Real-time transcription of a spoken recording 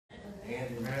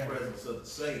and in the presence of the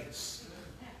saints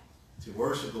to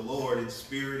worship the Lord in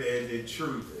spirit and in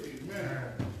truth.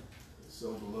 Amen.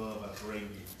 So, beloved, I bring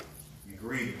you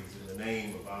greetings in the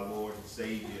name of our Lord and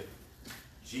Savior,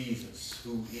 Jesus,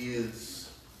 who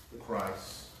is the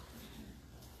Christ.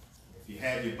 If you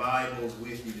have your Bibles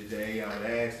with you today, I would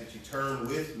ask that you turn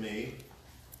with me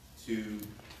to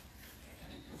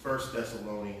 1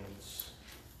 Thessalonians.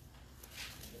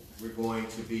 We're going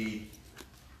to be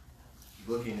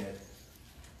looking at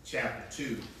chapter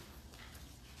 2.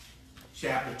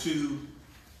 Chapter 2,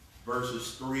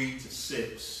 verses 3 to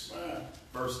 6.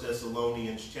 1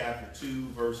 Thessalonians chapter 2,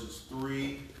 verses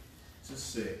 3 to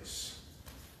 6.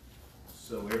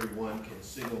 So everyone can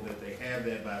signal that they have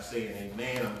that by saying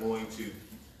amen. I'm going to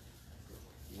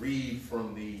read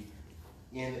from the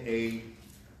NASB.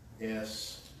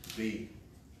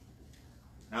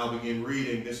 I'll begin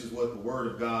reading. This is what the Word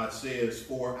of God says.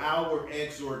 For our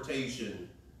exhortation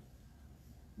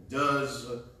does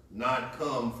not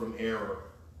come from error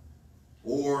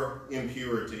or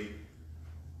impurity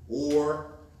or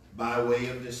by way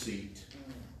of deceit,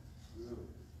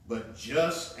 but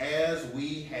just as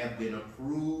we have been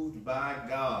approved by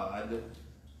God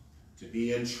to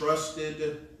be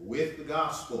entrusted with the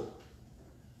gospel,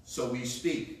 so we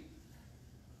speak,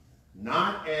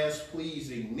 not as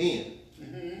pleasing men,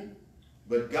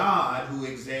 but God who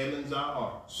examines our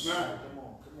hearts. Come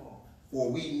on. For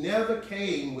we never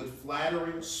came with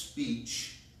flattering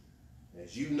speech,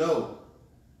 as you know,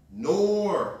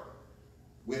 nor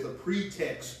with a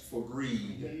pretext for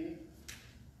greed.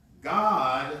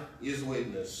 God is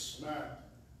witness.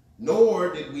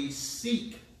 Nor did we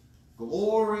seek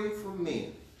glory from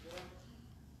men,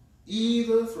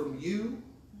 either from you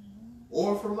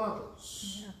or from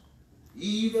others,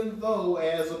 even though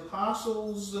as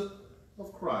apostles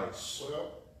of Christ,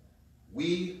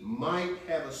 we might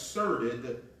have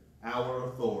asserted our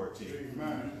authority.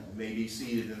 Amen. You may be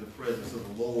seated in the presence of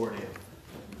the Lord. And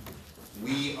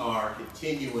we are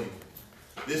continuing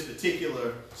this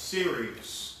particular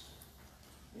series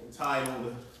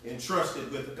entitled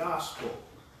Entrusted with the Gospel.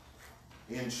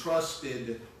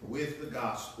 Entrusted with the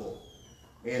Gospel.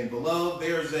 And beloved,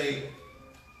 there's a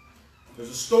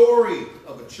story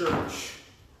of a church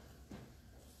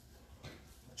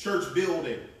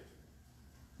building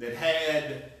that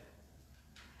had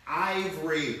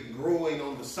ivory growing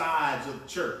on the sides of the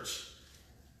church.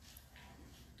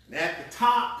 And at the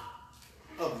top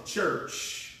of the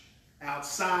church,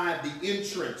 outside the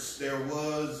entrance, there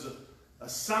was a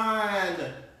sign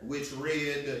which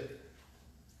read,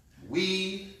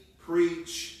 "We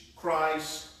preach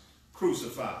Christ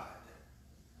crucified."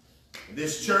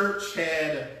 This church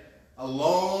had a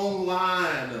long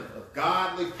line of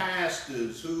godly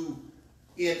pastors who,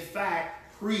 in fact,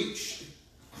 preached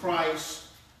Christ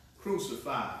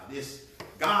crucified. This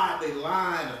godly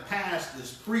line of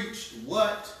pastors preached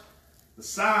what the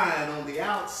sign on the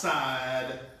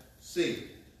outside said.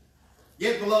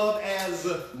 Yet, beloved, as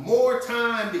more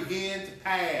time began to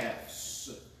pass,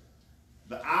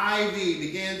 the ivy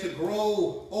began to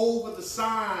grow over the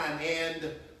sign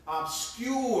and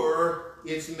obscure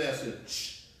its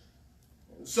message.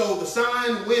 So the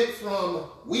sign went from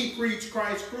 "We preach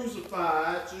Christ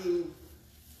crucified" to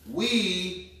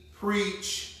 "We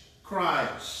preach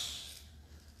Christ."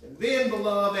 And then,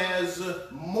 beloved, as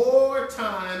more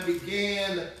time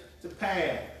began to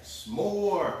pass,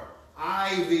 more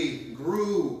ivy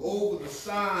grew over the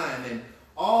sign, and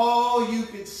all you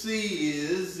could see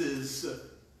is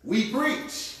 "We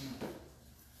preach.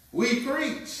 We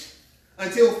preach."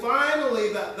 Until finally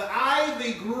the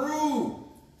ivy grew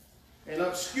and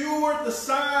obscured the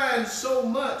sign so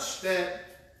much that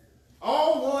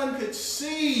all one could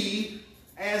see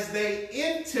as they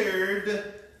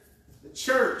entered the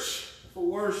church for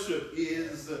worship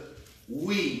is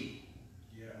 "We."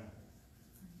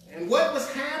 And what was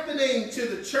happening to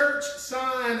the church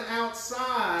sign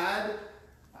outside,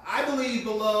 I believe,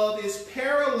 beloved, is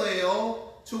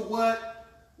parallel to what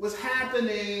was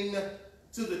happening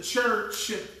to the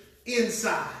church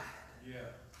inside.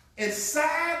 And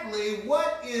sadly,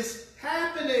 what is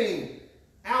happening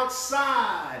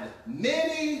outside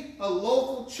many a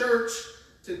local church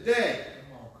today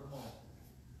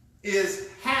is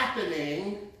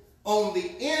happening on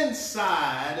the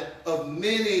inside of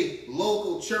many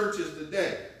local churches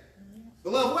today.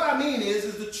 Beloved, what I mean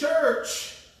is the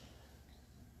church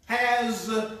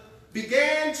has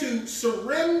began to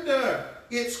surrender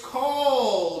its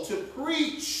call to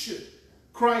preach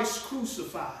Christ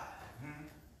crucified.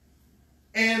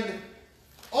 And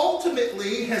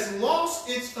ultimately has lost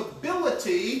its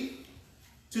ability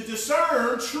to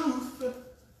discern truth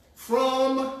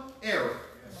from error.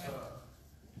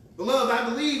 Beloved, I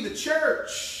believe the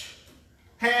church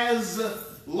has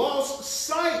lost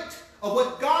sight of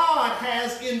what God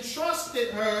has entrusted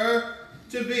her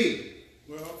to be.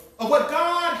 Of what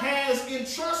God has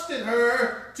entrusted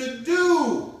her to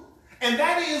do. And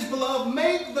that is, beloved,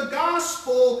 make the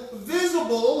gospel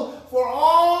visible for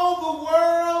all the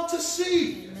world to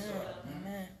see.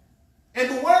 Amen. And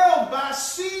the world, by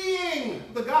seeing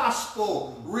the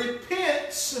gospel,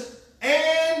 repents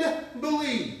and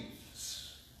believes.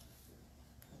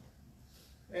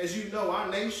 As you know, our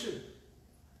nation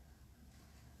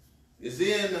is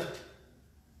in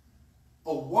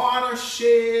a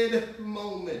watershed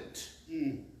moment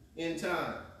in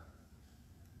time.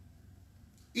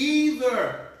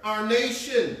 Either our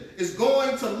nation is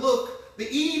going to look the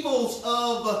evils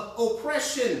of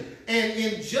oppression and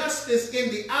injustice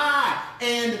in the eye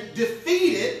and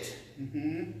defeat it,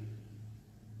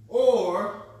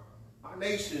 or our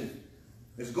nation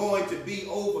is going to be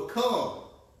overcome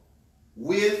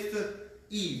with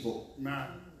evil.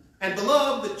 And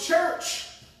beloved, the church,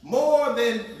 more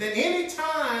than any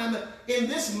time in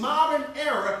this modern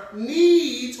era,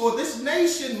 needs, or this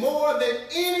nation more than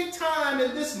any time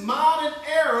in this modern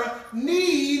era,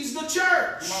 needs the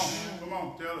church. Come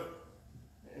on, tell it.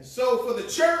 And so for the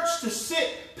church to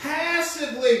sit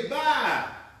passively by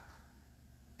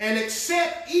and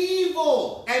accept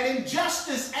evil and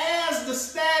injustice as the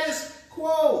status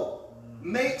quo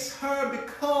makes her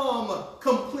become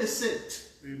complicit.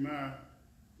 Amen.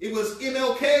 It was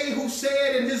MLK who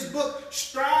said in his book,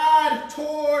 "Stride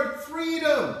toward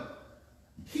freedom.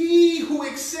 He who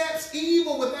accepts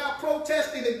evil without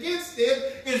protesting against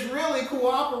it is really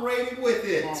cooperating with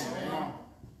it."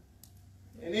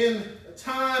 And in a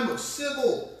time of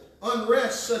civil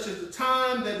unrest, such as the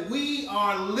time that we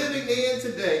are living in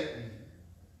today,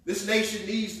 this nation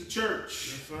needs the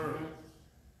church. Yes, sir.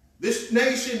 This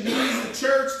nation needs the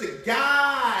church to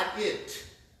guide it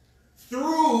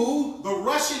through the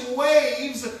rushing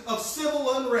waves of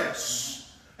civil unrest.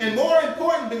 And more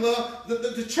important, beloved,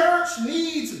 the church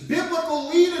needs biblical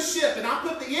leadership. And I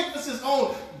put the emphasis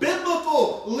on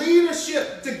biblical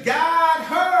leadership to guide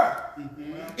her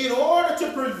in order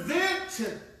to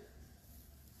prevent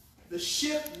the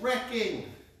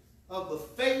shipwrecking of the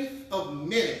faith of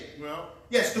many.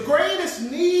 Yes, the greatest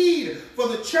need for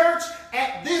the church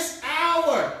at this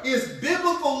hour is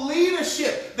biblical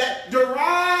leadership that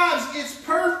derives its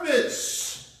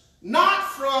purpose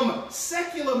not from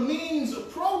secular means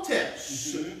of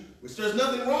protest, which there's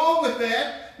nothing wrong with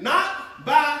that, not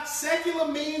by secular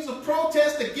means of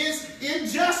protest against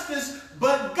injustice,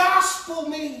 but gospel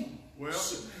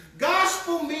means.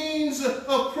 Gospel means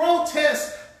of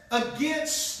protest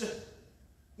against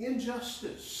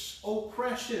injustice,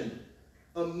 oppression,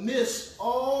 amidst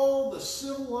all the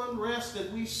civil unrest that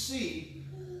we see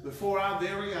before our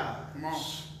very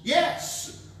eyes.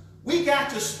 Yes, we got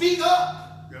to speak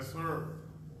up. Yes, sir.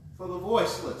 For the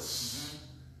voiceless.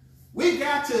 We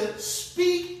got to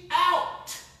speak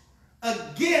out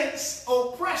against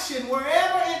oppression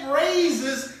wherever it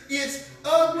raises its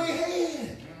ugly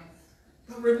head.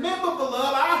 But remember,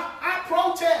 beloved, our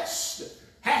protest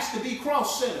has to be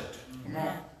cross-centered.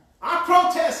 Our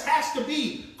protest has to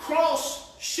be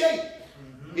cross-shaped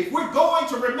if we're going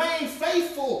to remain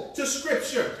faithful to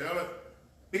Scripture.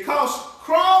 Because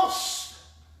cross-shaped,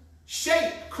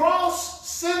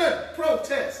 cross-centered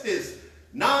protest is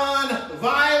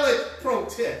non-violent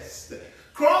protest.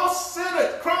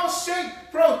 Cross-centered,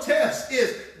 cross-shaped protest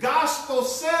is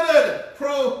gospel-centered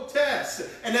protest.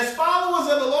 And as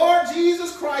followers of the Lord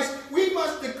Jesus Christ, we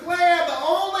must declare the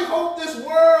only hope this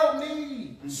world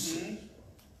needs.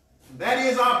 That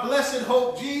is our blessed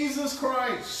hope, Jesus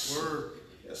Christ.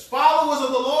 As followers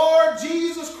of the Lord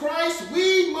Jesus Christ,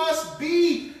 we must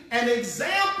be an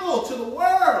example to the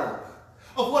world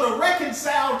of what a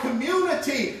reconciled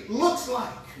community looks like.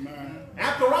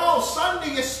 After all,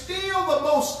 Sunday is still the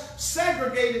most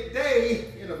segregated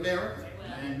day in America.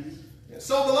 And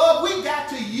so, beloved, we got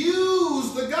to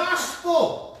use the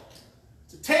gospel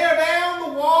to tear down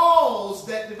the walls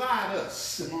that divide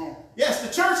us. Yes,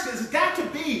 the church has got to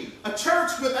be a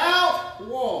church without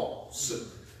walls.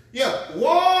 Yeah,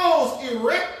 walls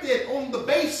erected on the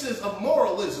basis of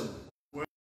moralism.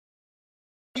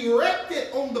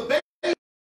 Erected on the basis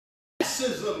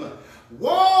of racism.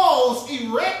 Walls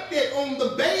erected on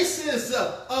the basis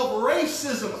of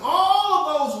racism. All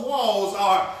of those walls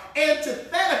are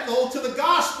antithetical to the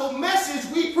gospel message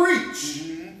we preach.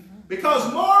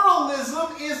 Because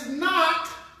moralism is not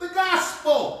the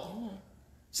gospel.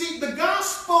 See, the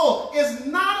gospel is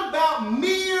not about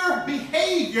mere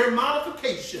behavior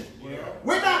modification.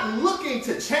 We're not looking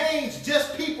to change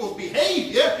just people's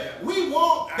behavior. We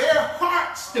want their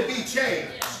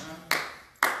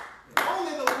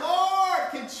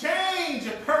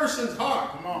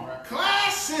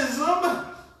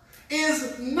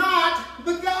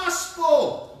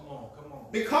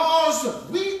because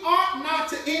we ought not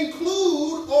to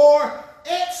include or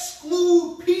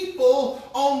exclude people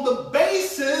on the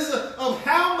basis of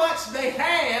how much they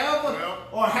have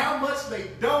or how much they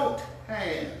don't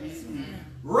have.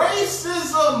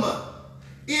 Racism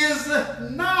is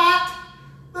not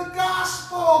the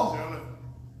gospel.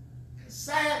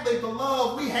 Sadly,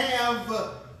 beloved, we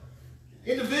have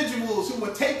individuals who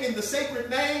are taking the sacred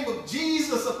name of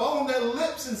Jesus upon their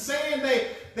lips and saying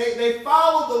they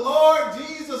follow the Lord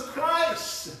Jesus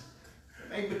Christ.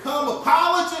 They become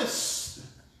apologists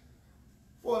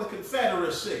for the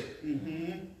Confederacy.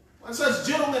 One such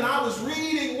gentleman, I was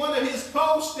reading one of his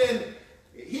posts, and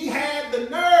he had the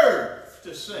nerve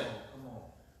to say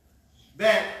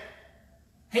that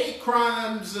hate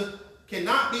crimes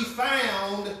cannot be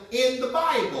found in the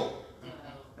Bible.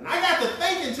 And I got to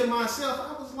thinking to myself,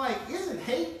 I was like, isn't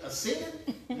hate a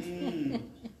sin?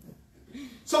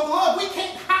 So, beloved, we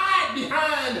can't hide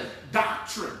behind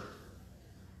doctrine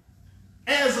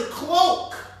as a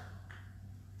cloak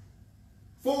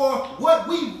for what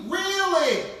we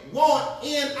really want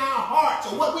in our hearts,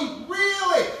 or what we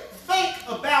really think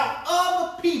about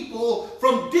other people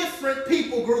from different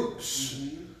people groups.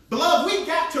 Beloved, we've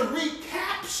got to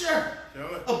recapture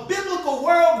a biblical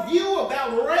worldview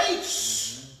about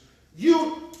race,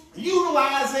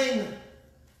 utilizing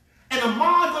an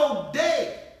imago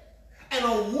Dei and a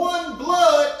one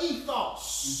blood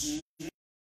ethos.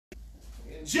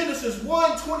 In Genesis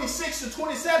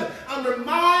 1:26-27, I'm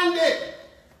reminded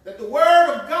that the Word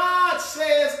of God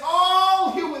says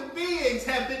all human beings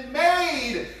have been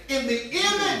made in the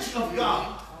image of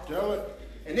God.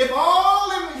 And if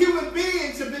all human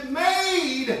beings have been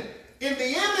made in the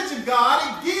image of God,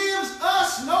 it gives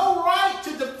us no right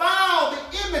to defile the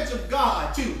image of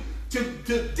God, to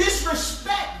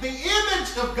disrespect the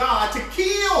image of God, to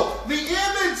kill the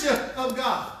image of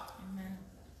God. Amen.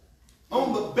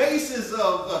 On the basis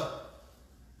of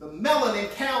the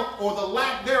melanin count or the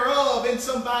lack thereof in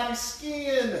somebody's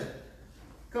skin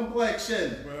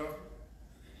complexion.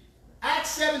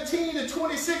 Acts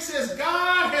 17:26 says,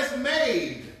 God has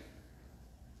made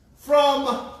from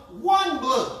one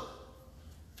blood,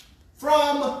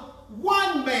 from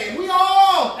one man. We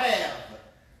all have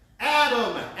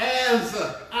Adam as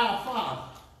our father.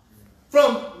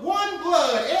 From one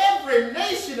blood, every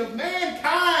nation of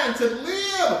mankind to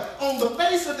live on the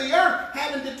face of the earth,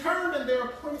 having determined their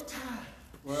appointed time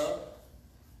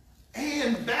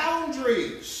and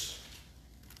boundaries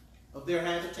of their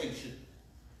habitation.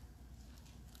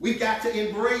 We've got to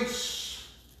embrace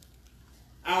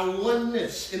our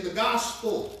oneness in the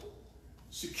gospel,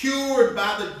 secured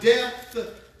by the death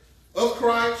of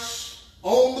Christ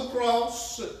on the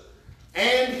cross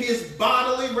and his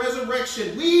bodily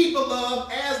resurrection. We,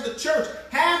 beloved, as the church,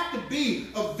 have to be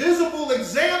a visible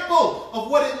example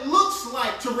of what it looks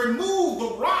like to remove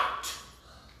the rot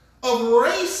of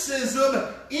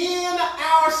racism in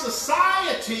our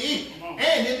society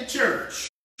and in the church.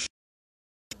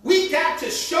 We got to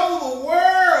show the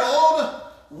world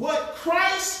what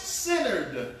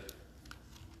Christ-centered,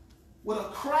 what a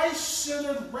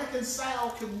Christ-centered,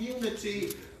 reconciled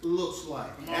community looks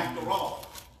like. After all,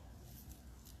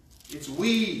 it's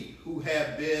we who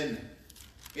have been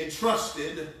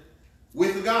entrusted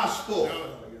with the gospel.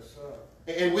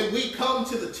 And when we come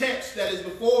to the text that is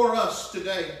before us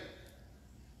today,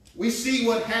 we see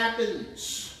what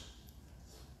happens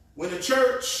when a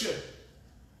church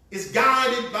is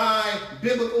guided by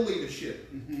biblical leadership.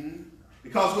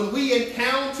 Because when we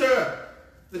encounter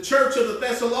the church of the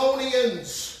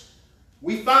Thessalonians,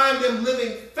 we find them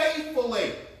living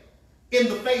faithfully in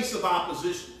the face of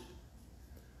opposition.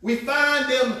 We find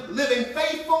them living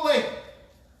faithfully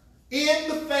in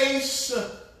the face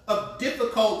of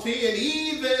difficulty and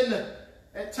even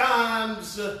at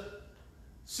times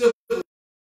civil war.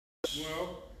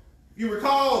 If you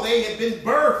recall, they had been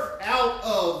birthed out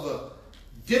of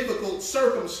difficult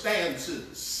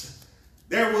circumstances.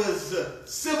 There was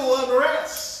civil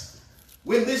unrest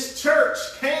when this church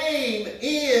came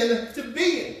into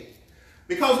being.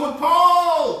 Because when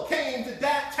Paul came to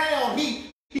that town,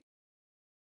 he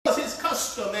was his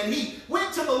custom, and he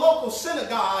went to the local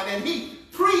synagogue and he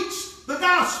preached the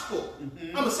gospel.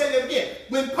 I'm going to say that again.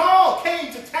 When Paul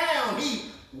came to town,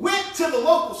 he went to the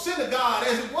local synagogue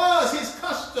as it was his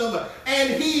custom,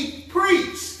 and he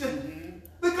preached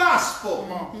the gospel.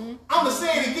 I'm going to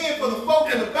say it again for the folk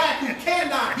in the back who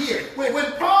cannot hear.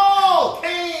 When Paul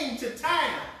came to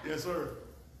town, yes, sir,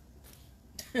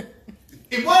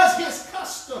 it was his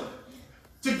custom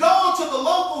to go to the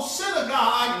local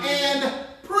synagogue and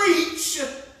preach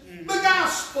the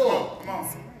gospel.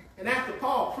 And after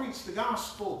Paul preached the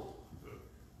gospel,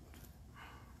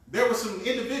 there were some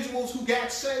individuals who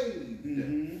got saved.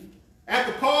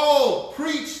 After Paul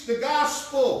preached the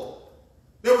gospel,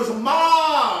 there was a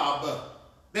mob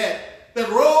that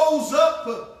rose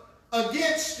up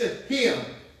against him.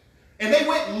 And they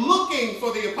went looking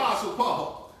for the Apostle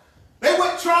Paul. They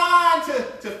went trying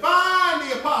to find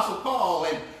the Apostle Paul.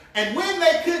 And when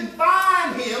they couldn't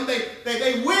find him,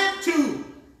 they went to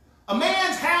a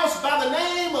man's house by the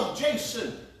name of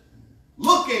Jason,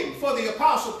 looking for the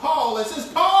Apostle Paul. And since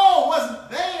Paul wasn't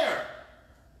there,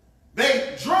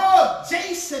 they drug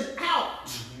Jason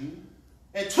out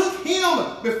and took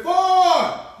him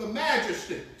before the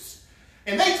magistrates.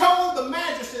 And they told the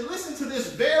magistrate, listen to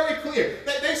this very clear,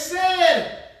 that they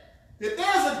said that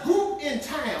there's a group in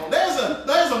town, there's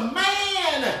a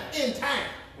man in town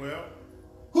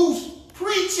who's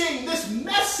preaching this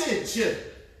message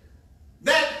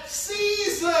that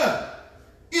Caesar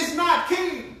is not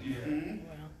king.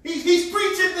 He's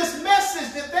preaching this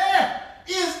message that there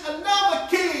is another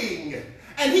king,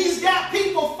 and he's got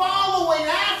people following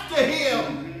after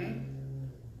him.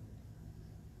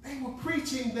 They were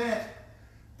preaching that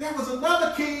there was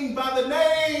another king by the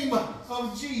name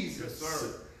of Jesus. Yes,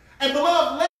 sir. And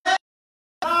beloved, let's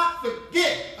not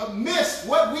forget or miss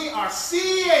what we are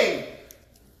seeing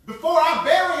before our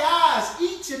very eyes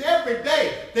each and every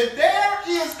day, that there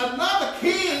is another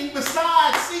king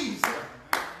besides Caesar.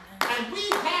 And we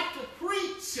have to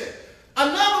preach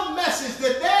another message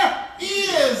that there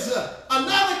is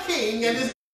another king, and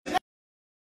his name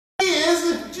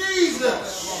is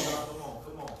Jesus.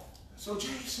 Come on. So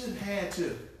Jason had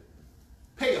to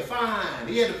pay a fine.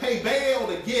 He had to pay bail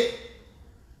to get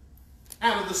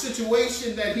out of the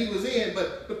situation that he was in.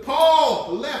 But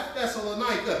Paul left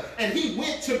Thessalonica and he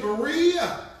went to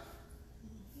Berea.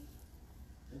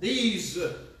 These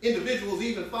individuals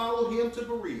even followed him to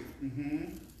Berea.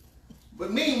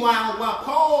 But meanwhile, while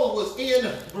Paul was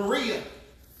in Berea,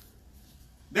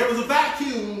 there was a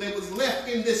vacuum that was left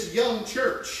in this young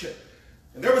church.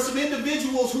 And there were some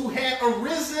individuals who had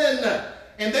arisen,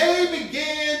 and they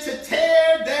began to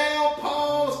tear down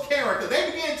Paul's character.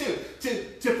 They began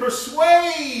to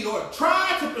persuade, or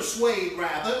try to persuade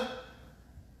rather,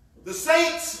 the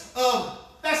saints of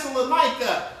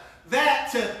Thessalonica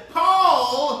that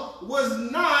Paul was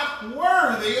not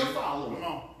worthy of following.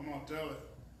 Come on, tell it.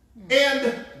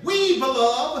 And we,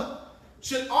 beloved,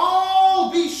 should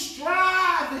all be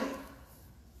striving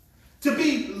to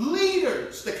be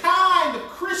leaders, the kind of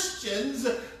Christians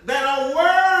that are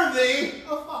worthy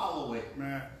of following.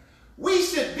 Man. We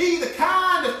should be the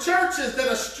kind of churches that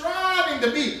are striving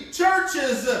to be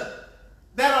churches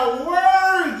that are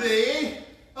worthy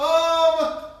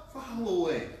of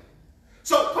following.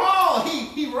 So Paul,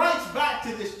 he writes back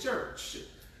to this church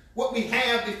what we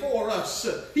have before us.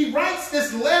 He writes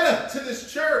this letter to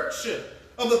this church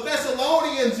of the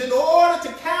Thessalonians in order to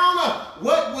counter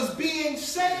what was being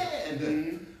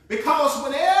said. Because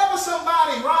whenever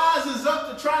somebody rises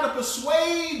up to try to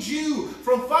persuade you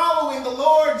from following the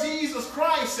Lord Jesus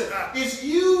Christ, it's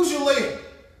usually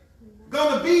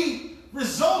going to be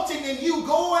resulting in you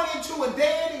going into a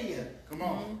dead end. Come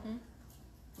on.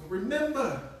 But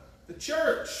remember, the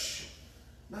church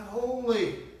not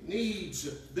only needs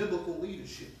biblical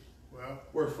leadership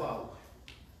worth following.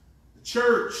 The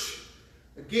church,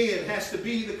 again, has to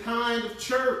be the kind of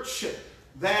church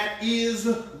that is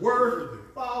worth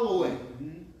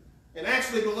following. And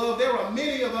actually, beloved, there are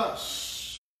many of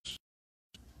us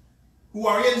who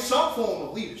are in some form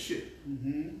of leadership.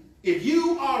 If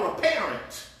you are a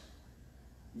parent,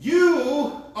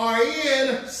 you are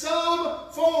in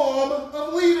some form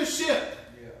of leadership.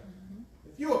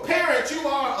 If you're a parent, you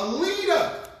are a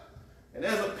leader. And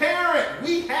as a parent,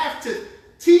 we have to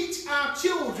teach our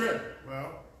children,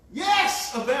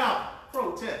 yes, about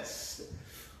protest.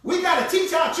 We got to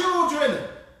teach our children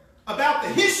about the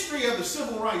history of the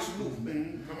civil rights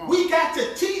movement. We got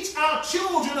to teach our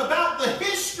children about the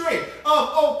history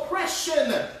of oppression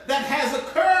that has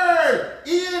occurred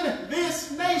in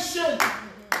this nation.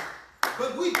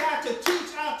 But we got to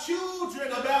teach our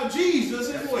children about Jesus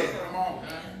as well.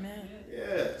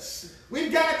 Yes.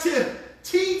 We've got to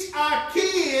teach our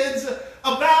kids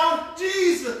about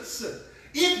Jesus.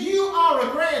 If you are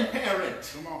a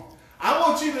grandparent, I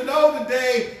want you to know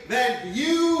today that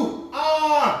you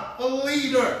are a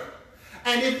leader.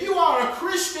 And if you are a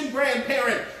Christian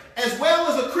grandparent as well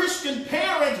as a Christian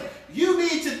parent, you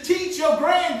need to teach your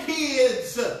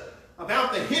grandkids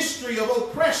about the history of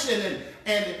oppression,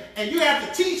 and you have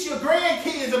to teach your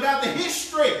grandkids about the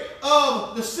history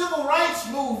of the civil rights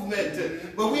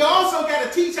movement. But we also got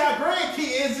to teach our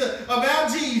grandkids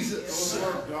about Jesus.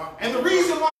 And the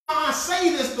reason why I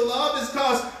say this, beloved, is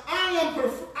because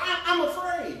I'm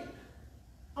afraid.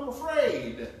 I'm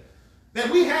afraid that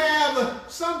we have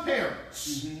some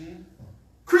parents,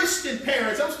 Christian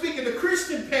parents, I'm speaking to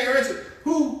Christian parents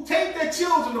who take their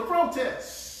children to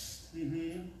protest,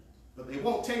 but they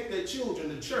won't take their children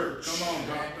to church. Come on,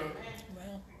 doctor.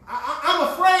 I'm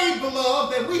afraid,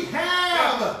 beloved, that we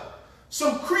have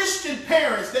some Christian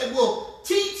parents that will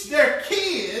teach their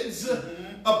kids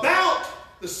about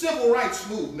the civil rights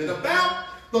movement, about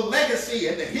the legacy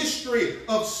and the history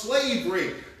of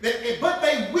slavery, but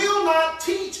they will not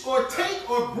teach or take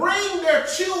or bring their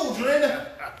children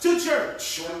to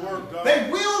church. They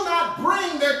will not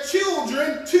bring their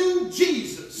children to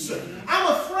Jesus.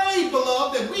 I'm afraid,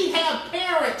 beloved, that we have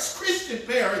parents, Christian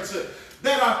parents,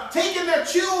 that are taking their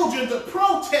children to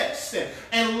protest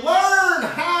and learn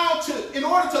how to, in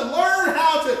order to learn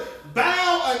how to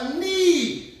bow a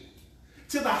knee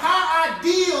to the high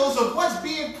ideals of what's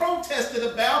being protested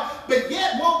about, but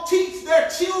yet won't teach their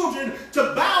children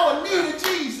to bow a knee to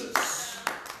Jesus.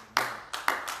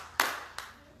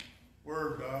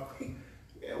 Word, God.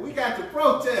 Yeah, we got to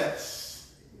protest,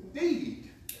 indeed.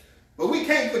 But we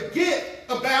can't forget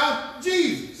about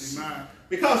Jesus. Amen.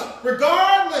 Because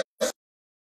regardless,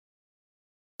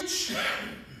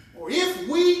 or if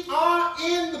we are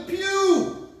in the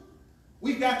pew,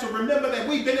 we've got to remember that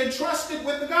we've been entrusted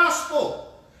with the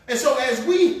gospel. And so as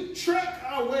we trek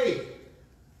our way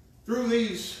through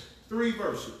these 3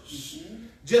 verses,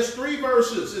 just 3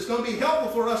 verses, it's going to be helpful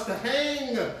for us to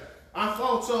hang our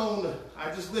thoughts on,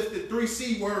 I just lifted 3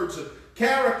 C words,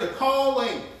 character,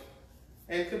 calling,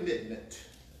 and commitment.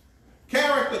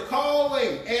 Character,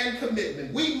 calling, and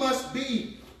commitment. We must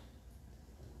be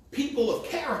people of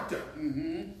character,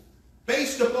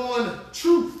 based upon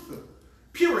truth,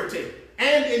 purity,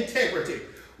 and integrity.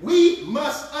 We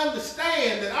must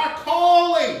understand that our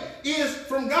calling is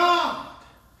from God,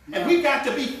 and we've got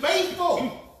to be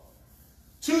faithful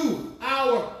to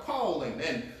our calling,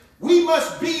 and we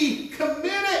must be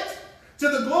committed to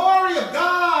the glory of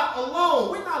God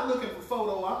alone. We're not looking for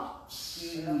photo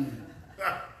ops.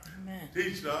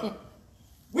 Teach, Doc.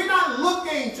 We're not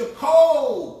looking to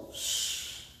pose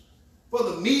for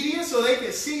the media so they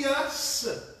can see us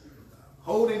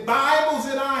holding Bibles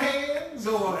in our hands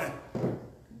or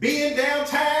being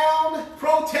downtown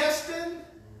protesting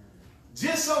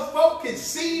just so folk can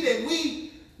see that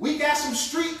we got some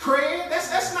street cred.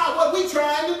 That's not what we're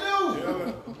trying to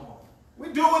do.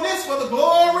 We're doing this for the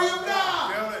glory of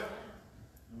God.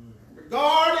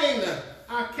 Regarding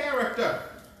our character,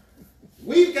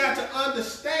 we've got to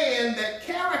understand that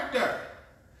character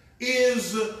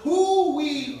is who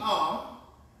we are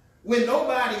when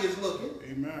nobody is looking.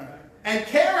 Amen. And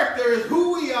character is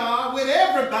who we are when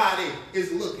everybody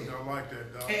is looking. I like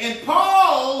that, Doc. And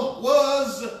Paul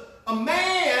was a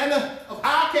man of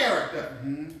high character.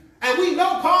 And we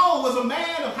know Paul was a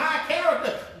man of high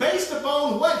character based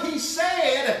upon what he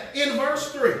said in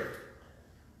verse 3.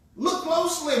 Look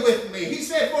closely with me. He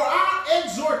said, for our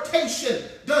exhortation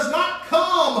does not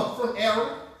come from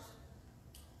error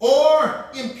or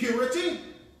impurity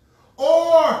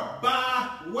or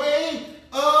by way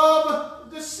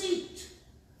of deceit.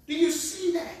 Do you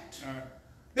see that?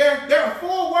 There are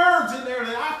 4 words in there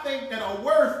that I think that are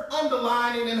worth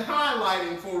underlining and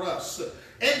highlighting for us.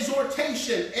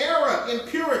 Exhortation, error,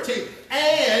 impurity,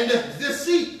 and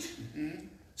deceit.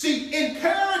 See,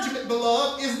 encouragement,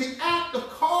 beloved, is the act of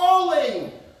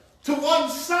calling to one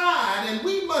side, and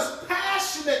we must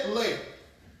passionately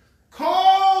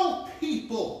call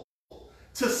people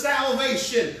to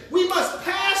salvation. We must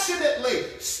passionately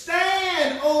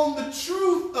stand on the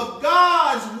truth of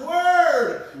God's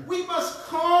word. We must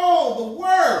call the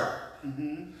world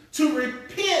to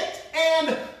repent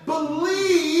and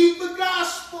believe the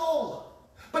gospel.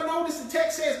 But notice the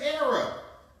text says error.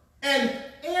 And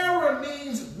error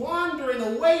means wandering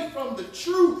away from the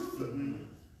truth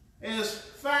as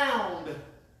found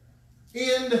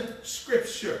in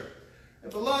Scripture.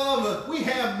 And beloved, we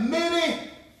have many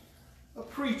a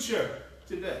preacher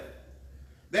today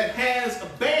that has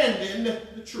abandoned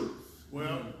the truth.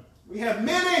 Well, we have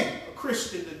many a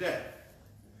Christian today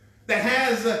that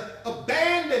has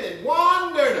abandoned and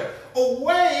wandered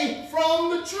away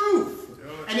from the truth.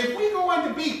 And if we're going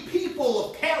to be people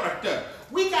of character,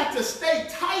 we got to stay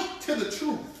tight to the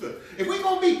truth. If we're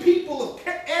going to be people of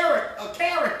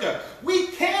character, we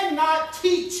cannot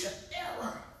teach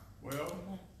error. well,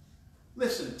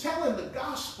 Listen, telling the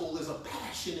gospel is a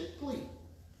passionate plea.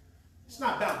 It's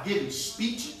not about giving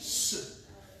speeches.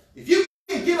 If you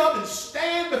can get up and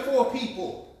stand before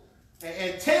people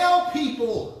and tell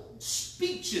people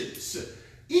speeches,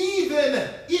 even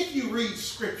if you read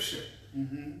Scripture,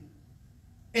 and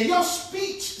your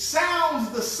speech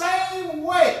sounds the same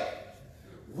way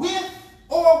with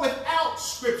or without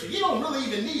Scripture. You don't really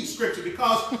even need Scripture,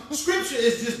 because Scripture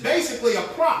is just basically a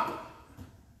prop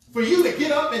for you to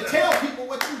get up and tell people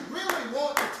what you really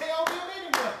want to tell them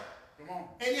anyway. Come on.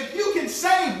 And if you can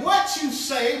say what you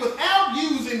say without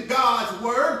using God's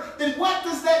word, then what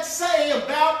does that say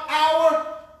about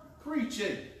our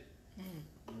preaching?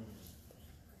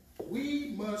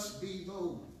 We must be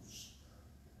those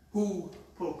who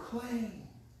proclaim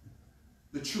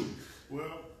the truth.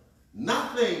 Well,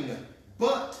 Nothing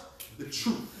but the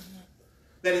truth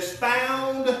that is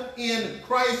found in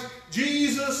Christ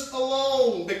Jesus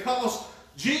alone, because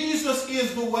Jesus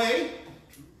is the way,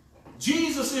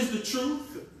 Jesus is the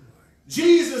truth,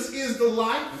 Jesus is the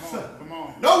life. come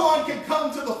on. No one can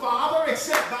come to the Father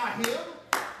except by him.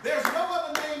 There's no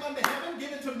other name under heaven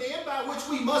given to men by which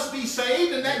we must be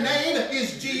saved, and that name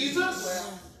is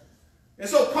Jesus. And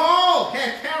so Paul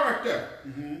had character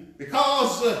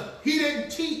because he didn't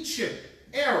teach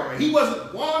error. He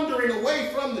wasn't wandering away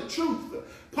from the truth.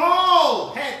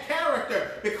 Paul had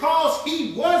character because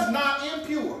he was not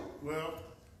impure. Well,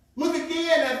 Look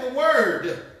again at the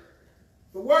word.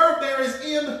 The word there is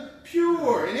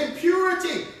impure. And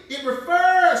impurity, it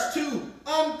refers to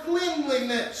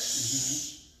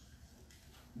uncleanliness,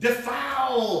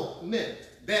 defilement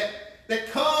that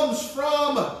comes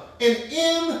from an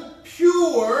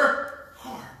impure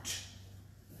heart.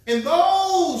 And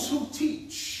those who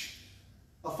teach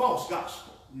a false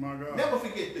gospel, my God. never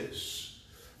forget this.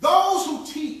 Those who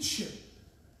teach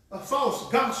a false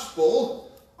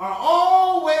gospel are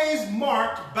always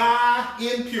marked by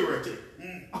impurity.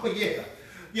 Oh, yeah.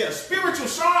 Yeah, spiritual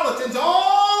charlatans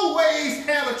always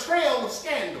have a trail of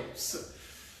scandals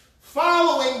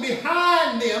following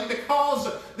behind them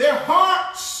because their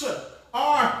hearts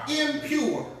are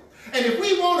impure. And if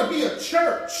we want to be a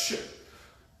church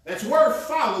that's worth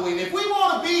following, if we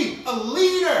want to be a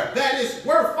leader that is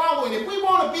worth following, if we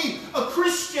want to be a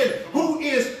Christian who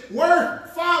is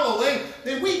worth following,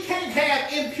 then we can't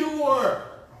have impure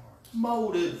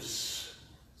motives.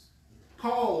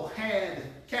 Paul had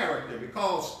character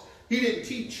because he didn't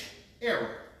teach error.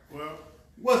 Well,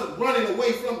 He wasn't running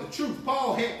away from the truth.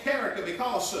 Paul had character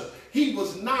because he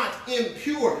was not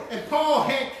impure. And Paul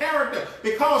had character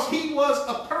because he was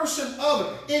a person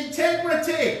of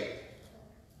integrity.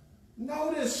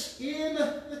 Notice in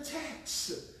the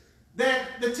text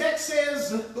that the text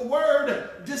says the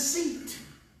word deceit.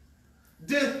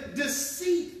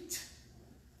 Deceit.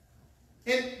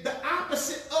 And the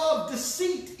opposite of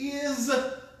deceit is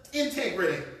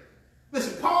integrity.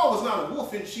 Listen, Paul was not a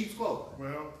wolf in sheep's clothing.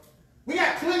 well, We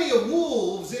got plenty of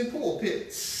wolves in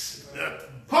pulpits. yeah.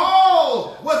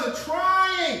 Paul wasn't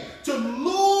trying to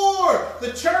lure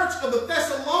the church of the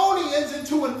Thessalonians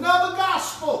into another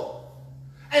gospel.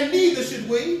 And neither should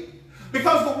we,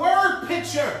 because the word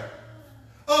picture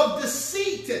of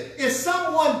deceit is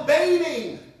someone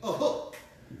baiting a hook.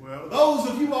 Well, Those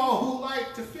of you all who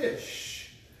like to fish.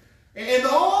 And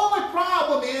the only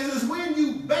problem is when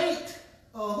you bait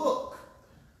a hook,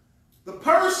 the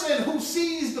person who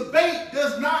sees the bait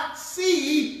does not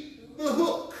see the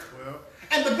hook. well,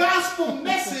 And the gospel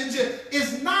message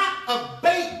is not a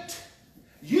bait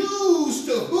used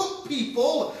to hook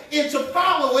people into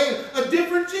following a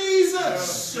different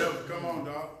Jesus. come on,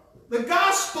 Doc. The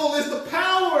gospel is the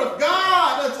power of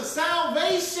God unto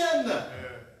salvation. Yeah.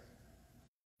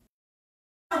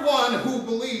 One who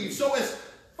believes. So as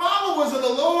followers of the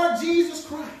Lord Jesus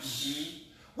Christ,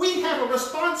 we have a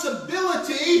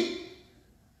responsibility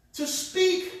to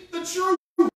speak the truth.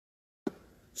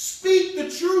 Speak the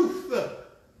truth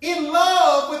in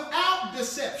love without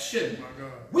deception. My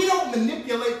God. We don't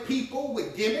manipulate people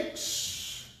with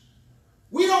gimmicks.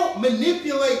 We don't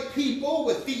manipulate people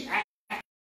with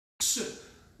theatrics.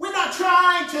 We're not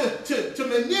trying to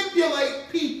manipulate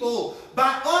people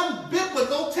by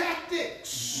unbiblical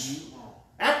tactics.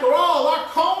 After all, our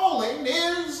calling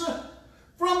is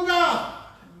from God.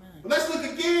 But let's look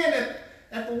again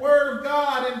at the word of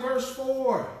God in verse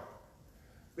 4.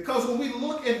 Because when we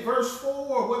look at verse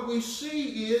 4, what we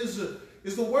see is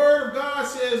the word of God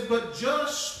says, but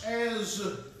just as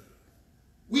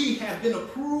we have been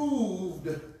approved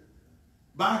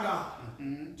by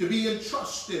God to be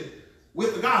entrusted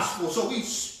with the gospel, so we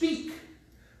speak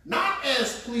not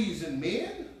as pleasing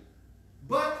men,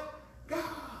 but God,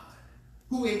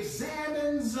 who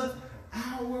examines our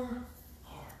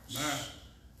hearts. Man.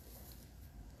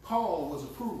 Paul was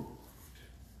approved.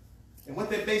 And what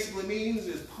that basically means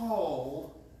is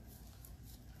Paul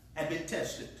had been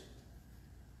tested.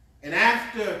 And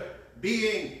after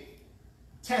being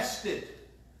tested,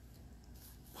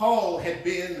 Paul had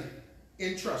been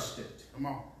entrusted. Come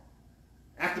on.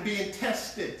 After being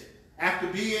tested, After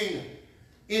being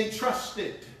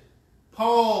entrusted,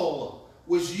 Paul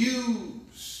was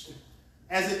used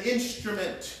as an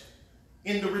instrument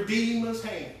in the Redeemer's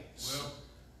hands. Well,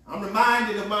 I'm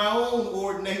reminded of my own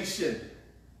ordination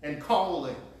and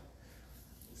calling.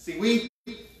 See, we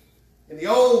in the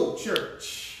old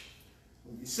church,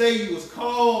 when you say you was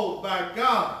called by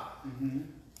God,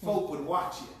 folk would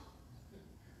watch you.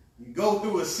 You go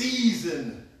through a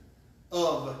season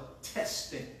of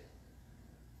testing.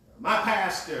 My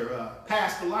pastor,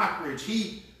 Pastor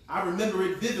Lockridge, I remember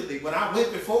it vividly when I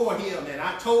went before him and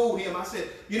I told him, I said,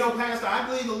 you know, Pastor, I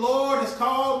believe the Lord has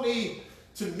called me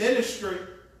to ministry.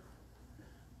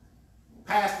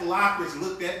 Pastor Lockridge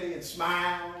looked at me and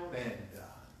smiled, and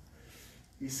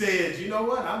he said, you know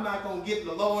what, I'm not going to get in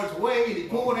the Lord's way. And he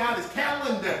pulled out his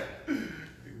calendar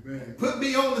and put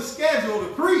me on the schedule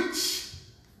to preach.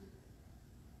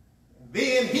 And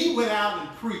then he went out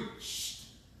and preached.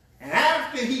 And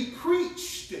after he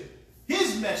preached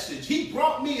his message, he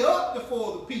brought me up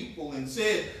before the people and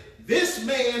said, this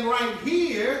man right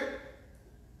here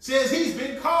says he's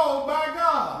been called by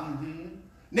God.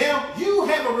 Now, you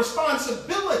have a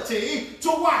responsibility to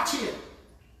watch him,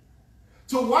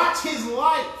 to watch his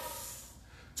life,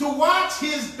 to watch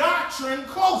his doctrine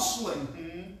closely.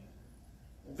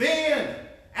 Then,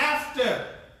 after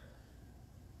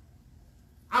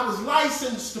I was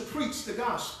licensed to preach the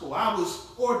gospel, I was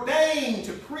ordained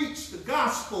to preach the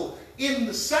gospel in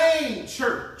the same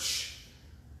church.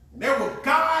 And there were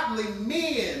godly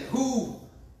men who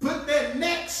put their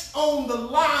necks on the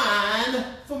line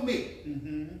for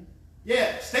me.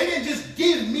 Yes, they didn't just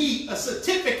give me a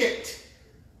certificate.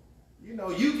 You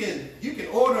know, you can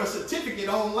order a certificate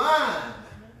online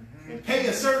and pay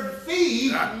a certain fee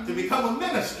to become a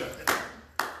minister.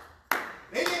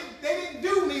 They didn't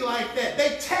do me like that.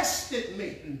 They tested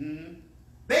me.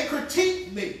 They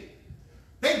critiqued me.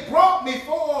 They brought me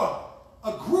for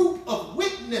a group of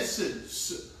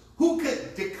witnesses who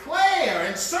could declare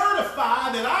and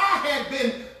certify that I had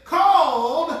been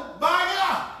called by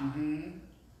God.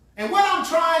 And what I'm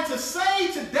trying to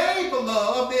say today,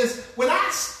 beloved, is when I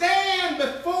stand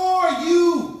before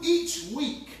you each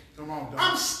week,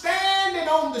 I'm standing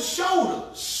on the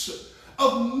shoulders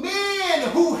of men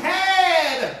who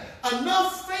had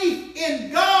enough faith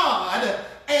in God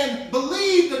and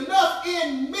believed enough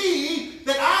in me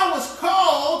that I was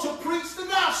called to preach the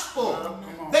gospel.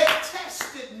 They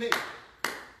tested me.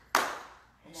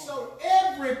 So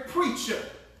every preacher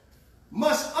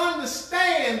must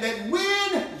understand that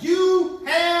when you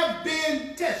have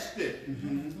been tested,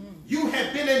 you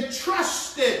have been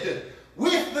entrusted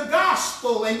with the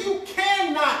gospel, and you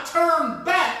cannot turn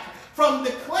back from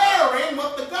declaring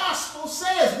what the gospel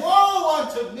says. Woe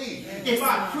unto me if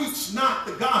I preach not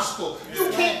the gospel. You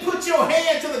can't put your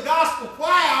hand to the gospel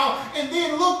plow and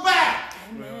then look back.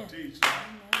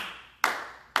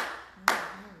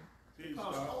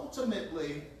 Because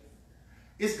ultimately,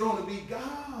 it's going to be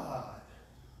God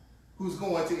who's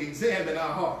going to examine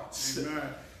our hearts.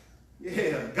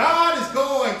 Yeah, God is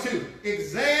going to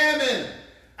examine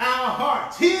our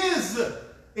hearts. His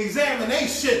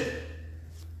examination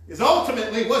is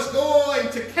ultimately what's going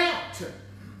to count.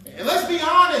 And let's be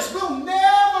honest, we'll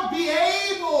never be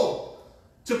able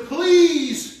to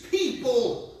please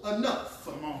people enough.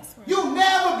 You'll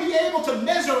never be able to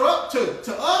measure up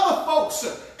to other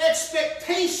folks'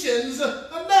 expectations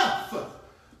enough.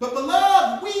 But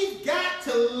beloved, we've got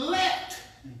to let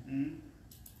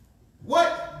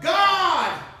what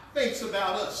God thinks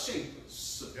about us shape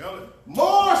us.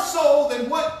 More so than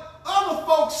what other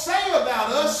folks say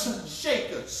about us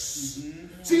shake us.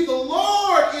 See, the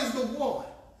Lord is the one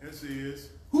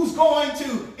who's going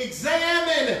to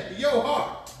examine your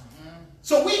heart.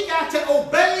 So we got to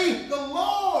obey the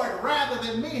Lord rather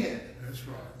than men. That's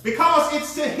right. Because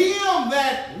it's to him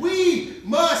that we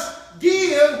must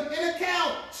give an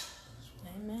account.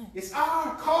 Amen. It's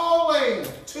our calling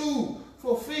to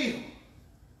fulfill.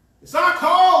 It's our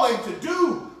calling to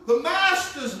do the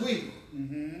Master's will.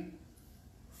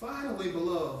 Finally,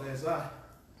 beloved, as I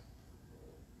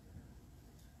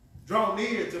draw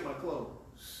near to my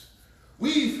close,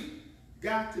 we've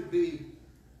got to be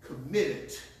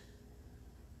committed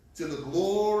to the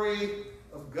glory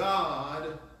of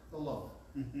God alone.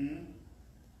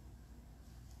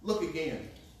 Look again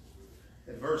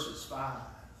at verses 5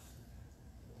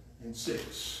 and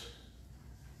 6,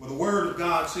 where the word of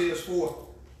God says, for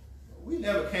we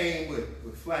never came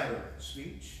with flattering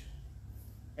speech,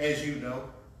 as you know.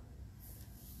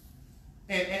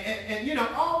 And you know,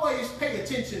 always pay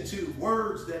attention to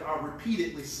words that are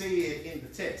repeatedly said in the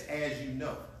text, as you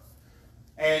know.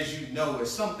 As you know,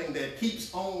 is something that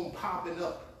keeps on popping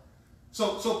up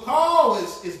So Paul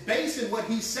is basing what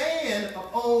he's saying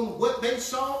upon what they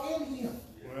saw in him.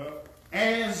 Well,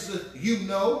 As you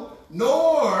know,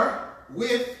 nor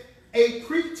with a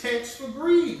pretext for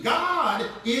greed. God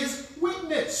is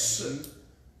witness.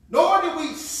 Nor do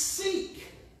we seek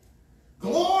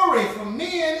glory from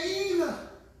men either,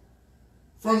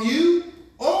 from you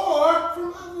or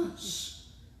from others.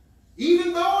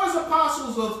 Even though as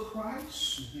apostles of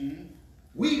Christ,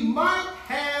 we might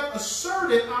have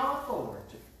asserted our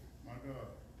authority. my God.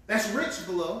 That's rich,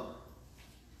 beloved.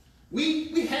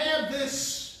 We have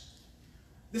this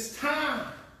time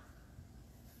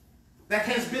that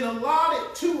has been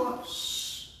allotted to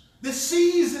us, this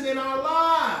season in our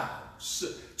lives,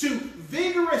 to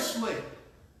vigorously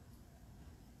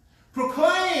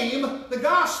proclaim the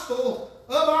gospel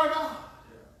of our God.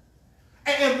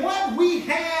 And what we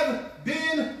have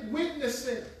been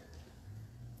witnessing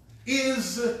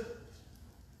is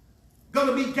going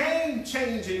to be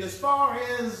game-changing as far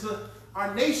as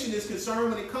our nation is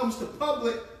concerned when it comes to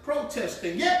public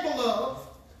protesting. Yet, beloved,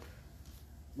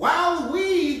 while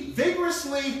we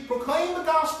vigorously proclaim the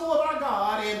gospel of our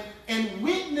God and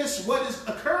witness what is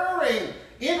occurring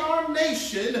in our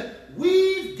nation,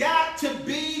 we've got to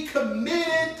be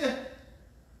committed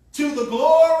to the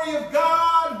glory of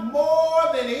God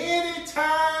more than any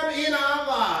time in our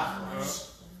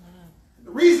lives.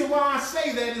 The reason why I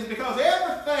say that is because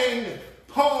everything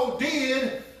Paul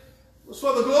did was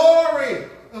for the glory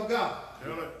of God.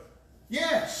 Tell it.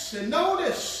 Yes, and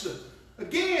notice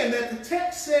again that the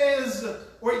text says,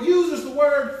 or it uses the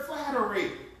word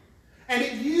flattery, and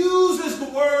it uses the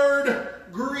word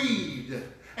greed.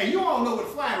 And you all know what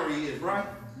flattery is, right?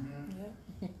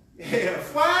 Yeah,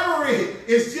 flattery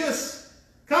is just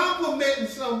complimenting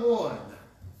someone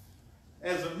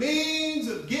as a means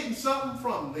of getting something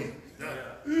from them.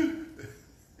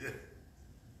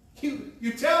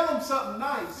 You tell them something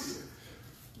nice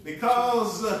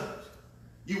because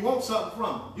you want something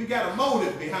from them. You got a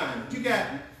motive behind it.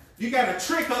 You got a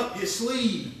trick up your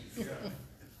sleeve.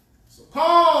 So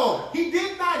Paul, he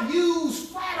did not use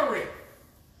flattery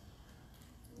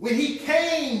when he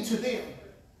came to them.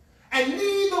 And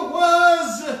neither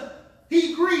was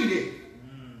he greedy.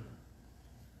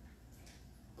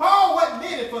 Paul wasn't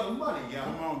in it for the money, y'all.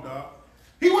 Come on, Doc.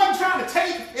 He wasn't trying to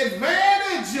take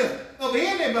advantage of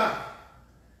anybody.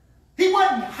 He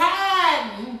wasn't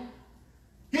hiding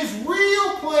his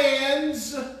real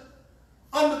plans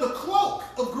under the cloak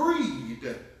of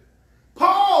greed.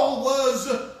 Paul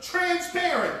was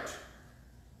transparent.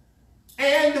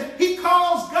 And he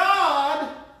calls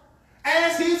God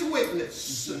as his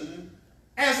witness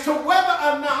as to whether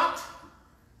or not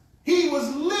he was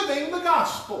living the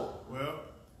gospel. Well,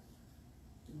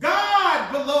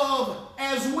 God, beloved,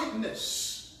 as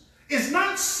witness, is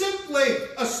not simply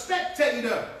a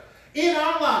spectator in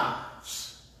our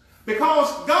lives,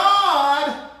 because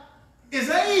God is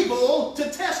able to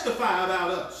testify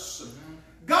about us.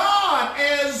 God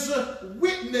as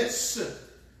witness,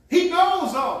 he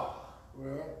knows all.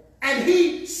 well, And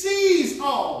he sees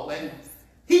all, and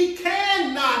he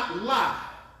cannot lie.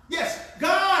 Yes,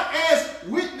 God as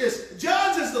witness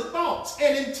judges the thoughts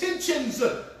and intentions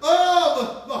of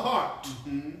the heart,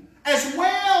 as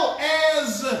well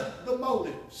as the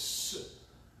motives.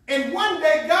 And one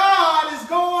day God is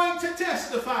going to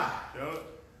testify. tell it.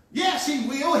 Yes, he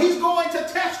will. He's going to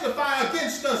testify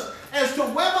against us as to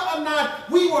whether or not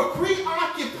we were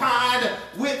preoccupied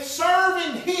with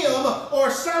serving him or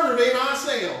serving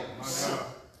ourselves. My God.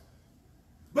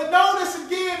 But notice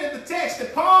again in the text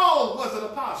that Paul was an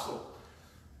apostle.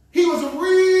 He was a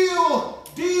real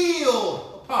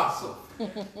deal apostle.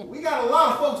 We got a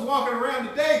lot of folks walking around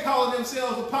today calling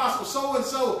themselves apostle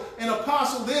so-and-so, and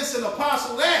apostle this and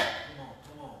apostle that.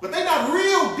 But they're not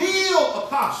real deal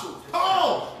apostles.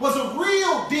 Paul was a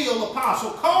real deal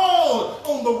apostle called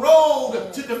on the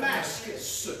road to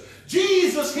Damascus.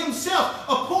 Jesus himself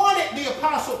appointed the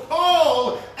apostle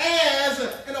Paul as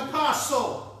an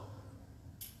apostle,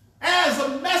 as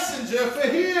a messenger for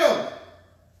him.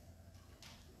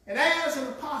 And as an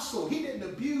apostle, he didn't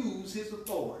abuse his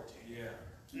authority.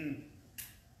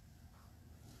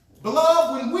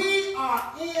 Beloved, when we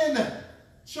are in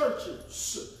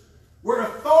churches where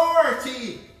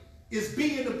authority is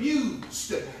being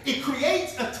abused, it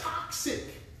creates a toxic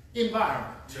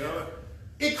environment. Tell it.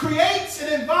 It creates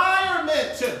an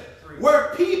environment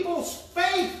where people's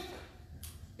faith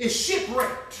is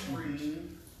shipwrecked.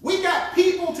 We got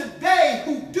people today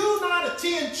who do not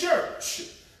attend church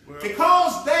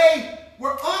because they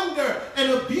were under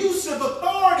an abusive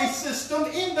authority system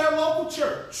in their local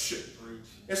church.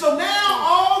 And so now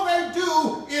all they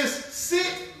do is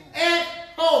sit at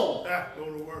home.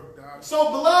 Go to work, Doc.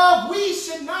 So, beloved, we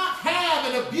should not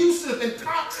have an abusive and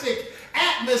toxic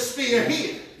atmosphere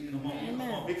here.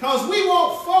 Amen. Because we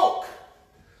want folk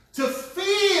to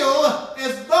feel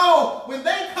as though when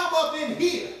they come up in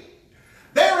here,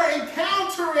 they're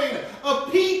encountering a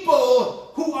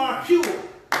people who are pure,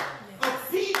 a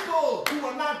people who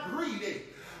are not greedy,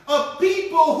 a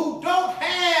people who don't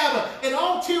have an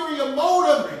ulterior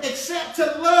motive except to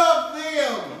love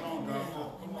them.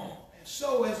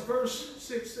 So as verse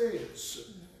 6 says,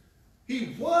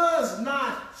 he was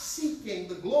not seeking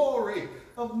the glory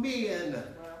of men,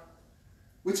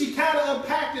 which he kind of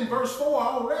unpacked in verse 4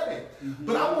 already.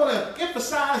 But I want to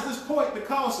emphasize this point,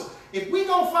 because if we're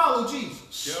going to follow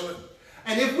Jesus,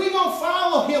 and if we're going to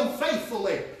follow him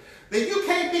faithfully, then you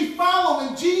can't be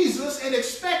following Jesus and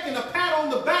expecting a pat on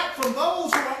the back from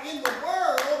those who are in the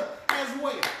world as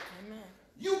well.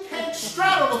 You can't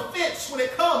straddle the fence when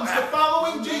it comes to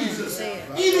following Jesus.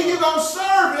 Either you're going to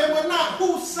serve him or not.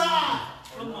 Whose side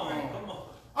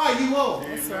are you on?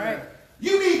 That's right.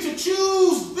 You need to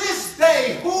choose this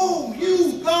day whom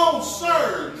you going to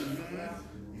serve.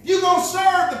 If you're going to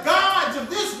serve the gods of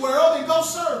this world, then go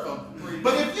serve them.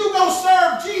 But if you're going to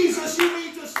serve Jesus, you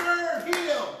need to serve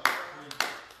him.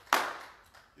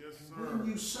 Yes, sir. When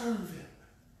you serve him,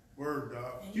 Word,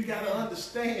 Doc. you got to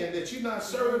understand that you're not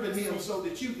serving him so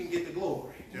that you can get the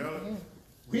glory.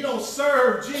 We don't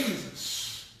serve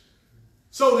Jesus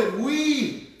so that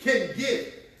we can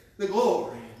get the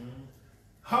glory.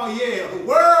 Oh yeah, the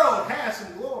world has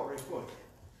some glory for you.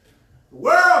 The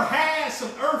world has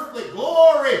some earthly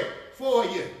glory for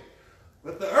you.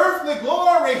 But the earthly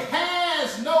glory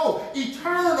has no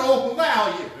eternal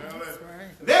value.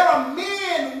 There are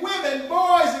men, women,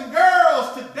 boys, and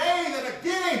girls today that are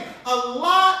getting a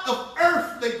lot of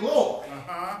earthly glory.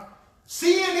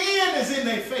 CNN is in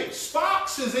their face.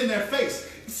 Fox is in their face.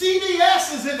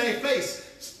 CBS is in their face.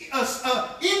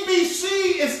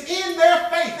 NBC is in their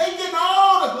face. They getting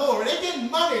all the glory. They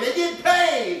getting money. They getting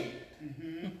paid.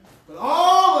 But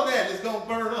all of that is going to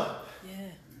burn up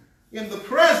in the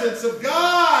presence of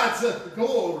God's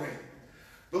glory.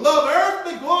 Beloved,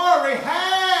 earthly glory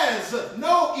has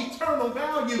no eternal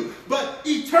value, but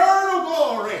eternal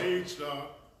glory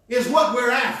is what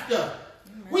we're after.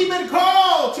 We've been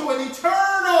called to an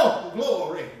eternal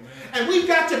glory, and we've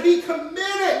got to be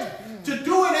committed to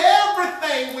doing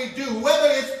everything we do, whether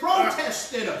it's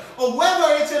protesting or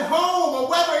whether it's at home or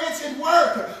whether it's at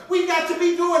work. We've got to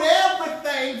be doing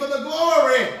everything for the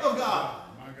glory of God.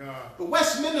 My God. The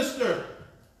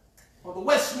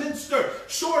Westminster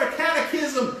Shorter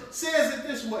Catechism says it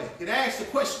this way. It asks the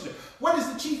question, what is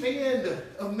the chief end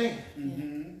of man?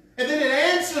 And then it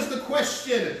answers the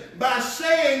question by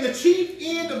saying the chief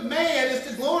end of man is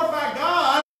to glorify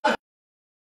God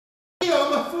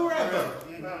forever.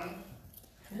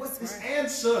 What this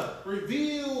answer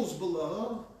reveals,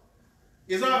 beloved,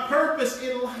 is our purpose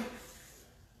in life.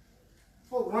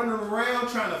 Folk running around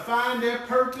trying to find their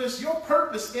purpose. Your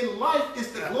purpose in life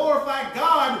is to glorify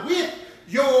God with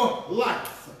your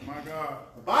life. My God.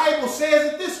 The Bible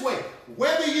says it this way: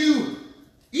 whether you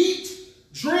eat,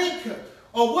 drink,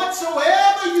 or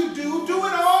whatsoever you do, do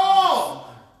it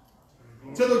all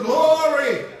to the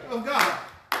glory of God.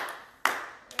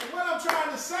 And what I'm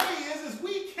trying to say is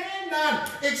we cannot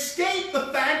escape the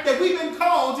fact that we've been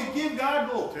called to give God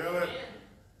glory. Tell it.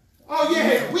 Oh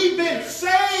yeah, we've been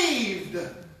saved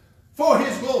for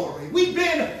his glory. We've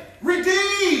been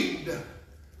redeemed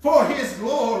for his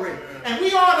glory. And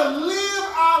we ought to live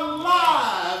our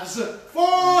lives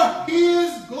for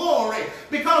his glory,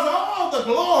 because all the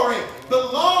glory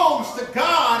belongs to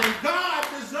God, and God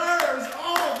deserves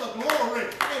all the glory,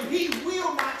 and he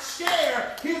will not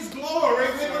share his glory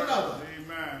with another.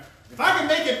 Amen. If I can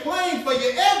make it plain for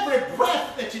you, every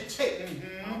breath that you take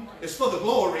is for the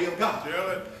glory of God. Tell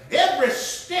it. Every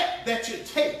step that you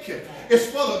take is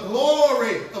for the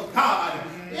glory of God.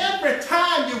 Every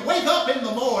time you wake up in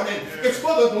the morning, it's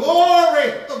for the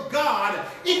glory of God.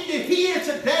 If you're here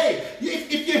today,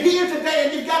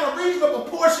 and you've got a reasonable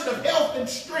portion of health and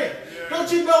strength,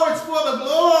 don't you know it's for the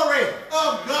glory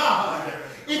of God?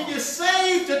 If you're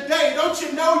saved today, don't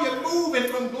you know you're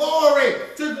moving from glory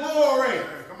to glory?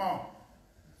 Come on.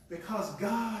 Because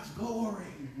God's glory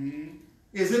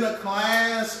is in a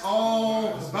class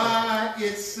all by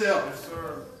itself. Yes,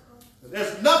 sir.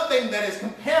 There's nothing that is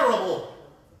comparable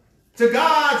to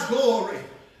God's glory,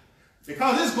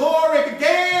 because his glory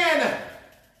began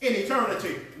in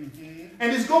eternity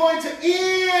and is going to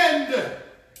end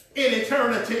in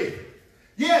eternity.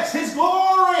 Yes, his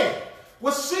glory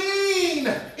was seen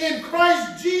in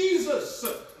Christ Jesus,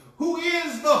 who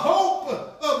is the hope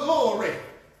of glory.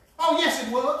 Oh, yes,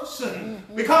 it was.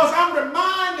 Because I'm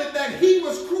reminded that he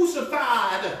was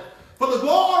crucified for the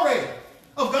glory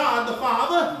of God the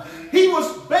Father. He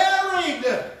was buried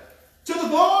to the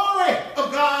glory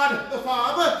of God the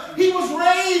Father. He was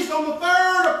raised on the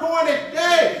third appointed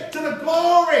day to the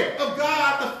glory of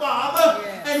God the Father.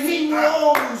 Yes. And he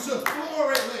rose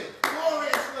gloriously.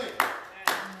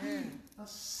 He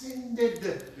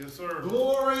ascended Yes, sir.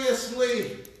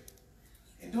 gloriously.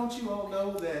 And don't you all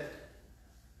know that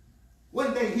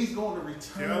one day he's going to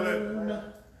return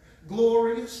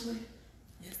gloriously?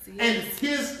 Yes, he And is.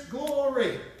 his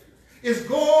glory is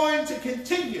going to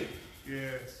continue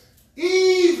Yes.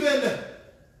 even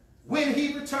when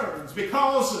he returns,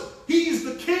 because he's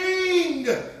the King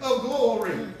of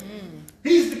glory.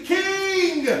 He's the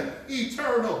King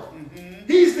eternal.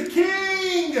 He's the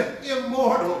King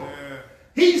immortal. Yeah.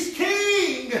 He's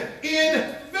King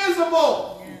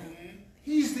invisible. Yeah.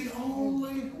 He's the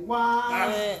only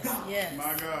wise Yes, God. yes.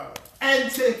 My God.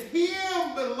 And to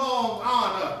him belong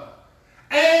honor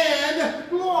and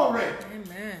glory.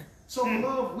 Amen. So,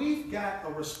 beloved, we've got a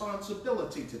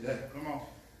responsibility today. Come on.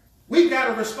 We've got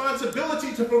a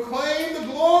responsibility to proclaim the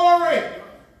glory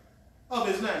of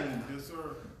his name. Yes,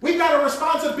 sir. We've got a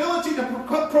responsibility to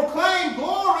proclaim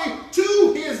glory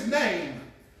to his name.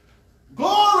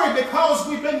 Glory because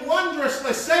we've been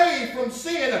wondrously saved from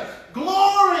sin.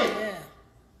 Glory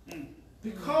Yeah.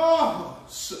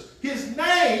 because his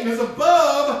name is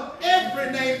above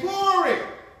every name. Glory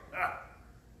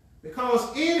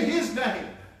because in his name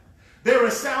there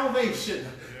is salvation.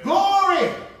 Glory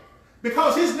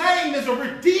because his name is a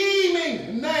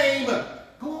redeeming name.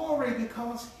 Glory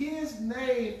because his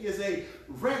name is a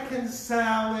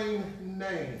reconciling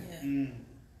name. Yeah.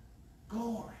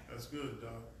 Glory That's good,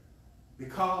 dog.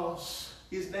 because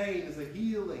his name is a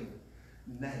healing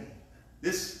name.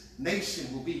 This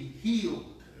nation will be healed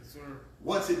Yes, sir.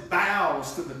 once it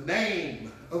bows to the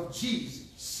name of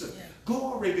Jesus. Yeah.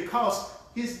 Glory because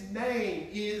his name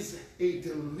is a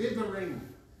delivering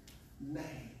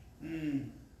name.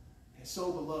 And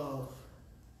so, beloved,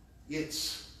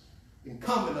 it's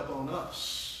incumbent upon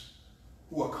us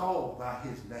who are called by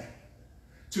his name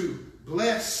to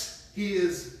bless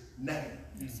his name.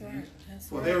 That's right. That's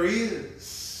For right. there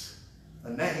is a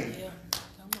name Yeah.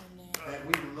 Come on now. that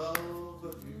we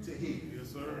love to hear.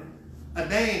 Yes, sir. A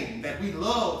name that we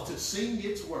love to sing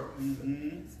its worth.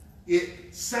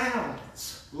 It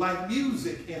sounds like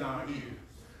music in our ear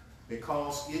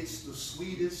because it's the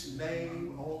sweetest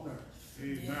name on earth.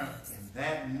 Amen. Yes. And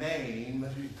that name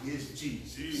is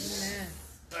Jesus. Jesus. Amen.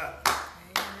 Ah.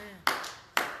 Amen.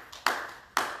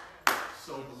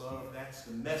 So, beloved, that's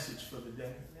the message for the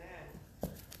day.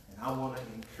 And I want to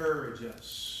encourage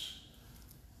us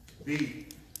to be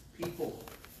people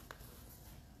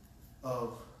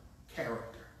of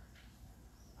character.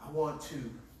 I want to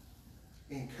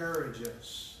encourage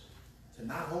us to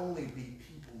not only be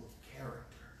people of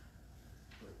character,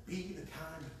 but be the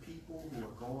kind of people who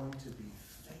are going to be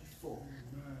faithful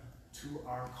to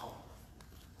our calling.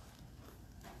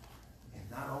 And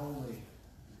not only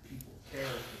people of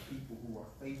character, people who are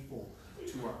faithful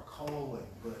to our calling,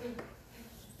 but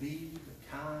be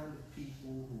the kind of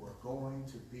people who are going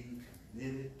to be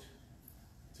committed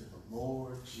to the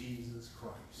Lord Jesus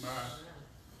Christ.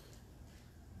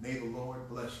 May the Lord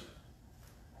bless you.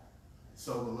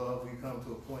 So, beloved, we come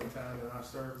to a point in time in our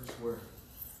service where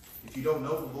if you don't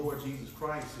know the Lord Jesus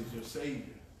Christ as your Savior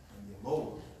and your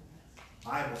Lord, the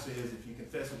Bible says if you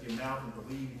confess with your mouth and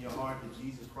believe in your heart that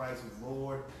Jesus Christ is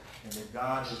Lord and that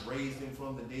God has raised him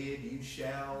from the dead, you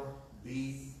shall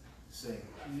be saved.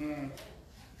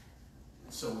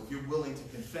 So if you're willing to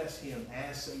confess him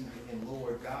as Savior and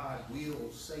Lord, God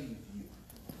will save you.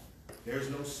 There's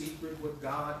no secret what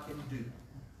God can do.